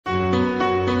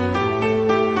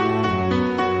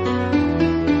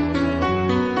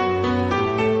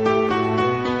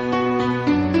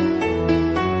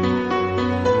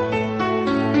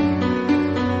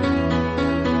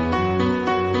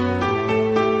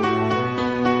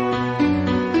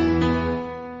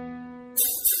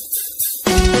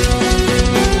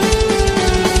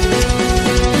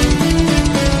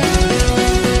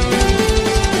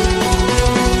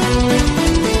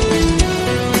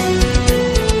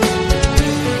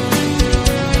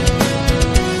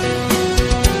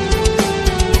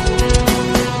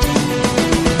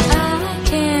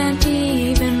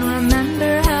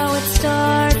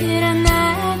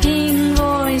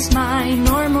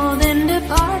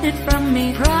it from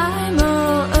me.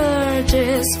 Primal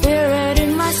urges, spirit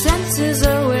in my senses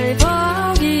away.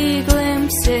 Foggy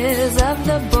glimpses of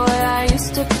the boy I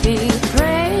used to be.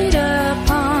 Preyed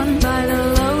upon by the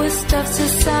lowest of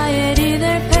society.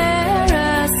 They're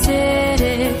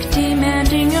parasitic,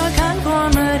 demanding your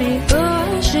conformity.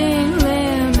 Pushing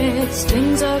limits,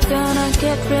 things are gonna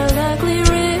get real ugly.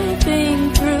 Ripping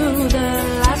through the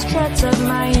last shreds of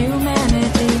my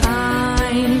humanity.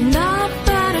 I'm not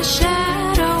but a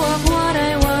shadow of what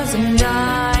I was, and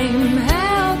I'm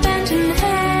hellbent and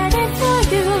headed for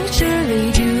you. Surely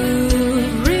you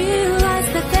realize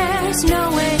that there's no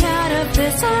way out of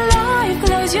this alive.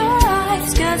 Close your eyes,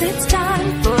 'cause it's time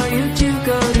for you to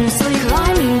go to sleep.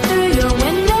 Climbing through your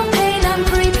window pane, I'm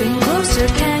creeping closer.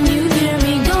 Can you hear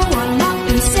me? Go on, not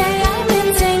me. Say I'm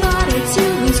insane, but it's you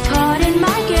who's caught in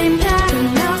my game pattern.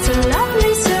 Now it's a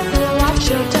lovely circle. Watch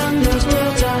your tongue, those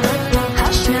words are hurtful.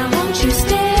 Hush now, won't you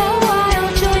stay a while?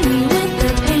 Join me with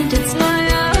the painted smile.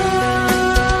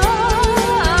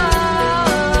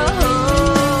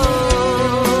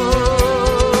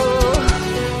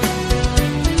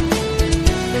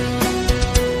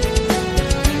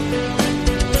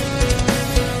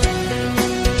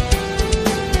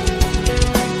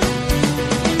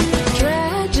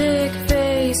 Tragic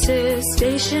faces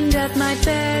stationed at my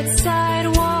bedside.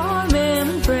 Warm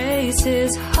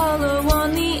embraces, hollow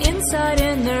on the inside,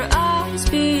 and their eyes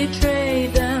betray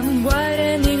them.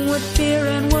 Widening with fear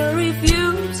and worry,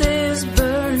 fuses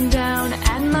burn down,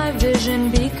 and my vision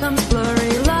becomes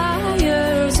blurry.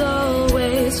 Liars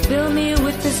always fill me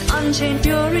with this unchained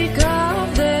fury.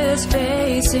 Carve this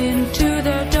face into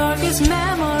their darkest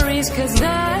memories, 'cause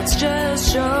that's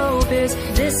just showbiz.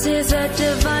 This is a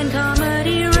divine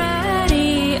comedy.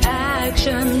 Ready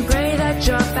action, pray that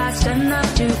you're fast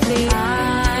enough to flee.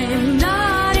 I'm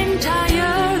not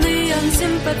entirely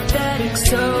unsympathetic,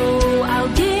 so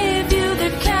I'll give you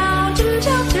the count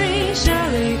until 3.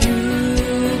 Surely you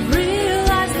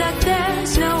realize that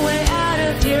there's no way out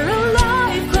of here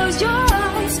alive. Close your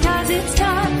eyes, 'cause it's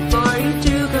time for you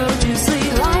to go to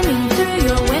sleep. Climbing through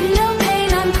your window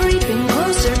pane, I'm creeping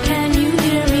closer. Can you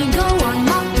hear me? Go on,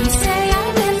 mock me. Say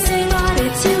I'm insane, but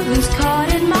it's you who's caught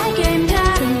in my game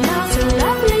pattern. Now it's a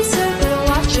lovely circle.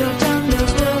 Watch your tongue,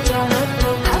 those words are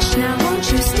hurtful. Hush now, won't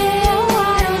you stay a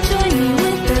while? Join me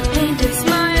with the painted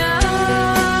smile.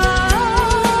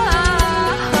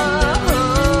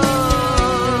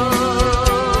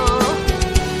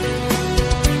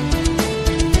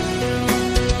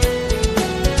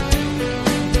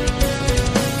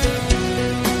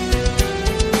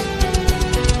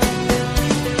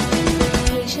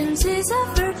 Patience is a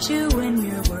virtue when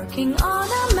you're working on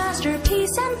a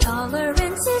masterpiece, and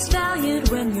tolerance is valued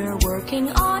when you're working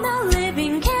on a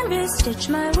living canvas. Stitch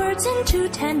my words into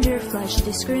tender flesh.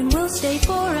 This grin will stay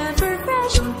forever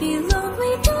fresh. Don't be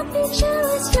lonely, don't be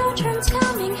jealous. Your turn's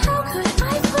coming. How could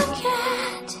I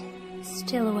forget?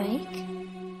 Still awake?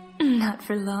 Not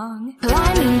for long.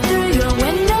 Climbing through your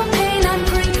window